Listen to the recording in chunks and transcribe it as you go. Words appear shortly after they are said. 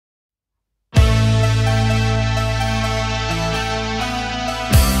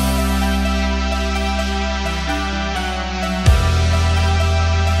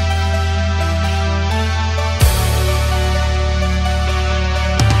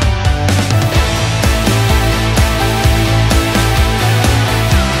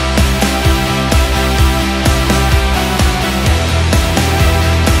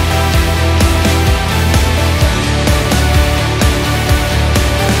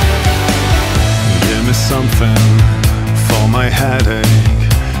my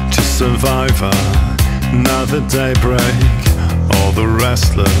headache to survive another daybreak. All the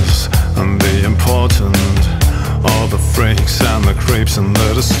restless and the important, all the freaks and the creeps and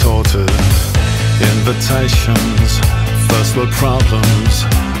the distorted. Invitations, first world problems,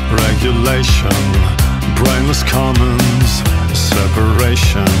 regulation, brainless commons,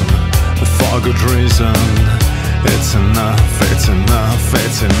 separation, for good reason. It's enough, it's enough,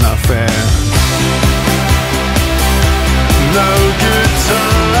 it's enough, no good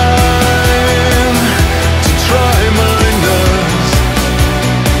time to try my nerves.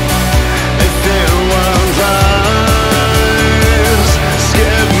 If it won't rise,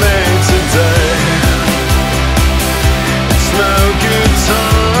 skip me today. It's no good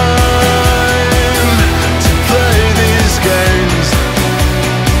time to play these games.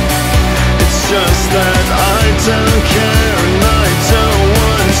 It's just that I don't care and I don't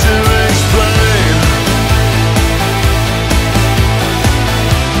want to explain.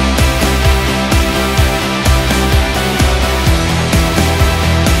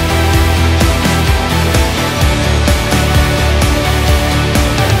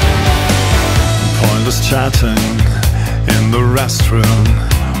 Pointless chatting in the restroom,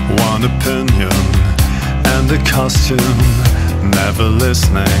 one opinion and a costume, never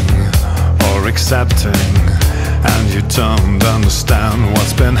listening or accepting, and you don't understand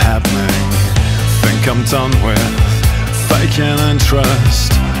what's been happening. Think I'm done with faking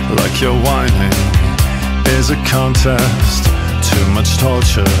interest, like you're whining is a contest. Too much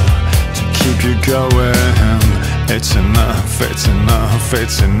torture to keep you going. It's enough, it's enough,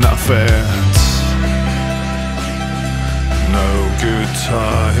 it's enough, it's no good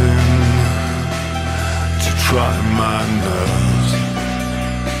time to try my nerves.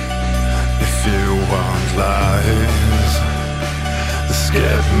 If you want lies,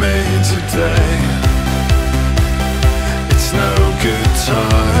 skip me today. It's no good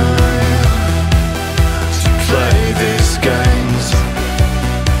time to play these games.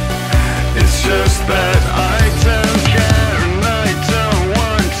 It's just that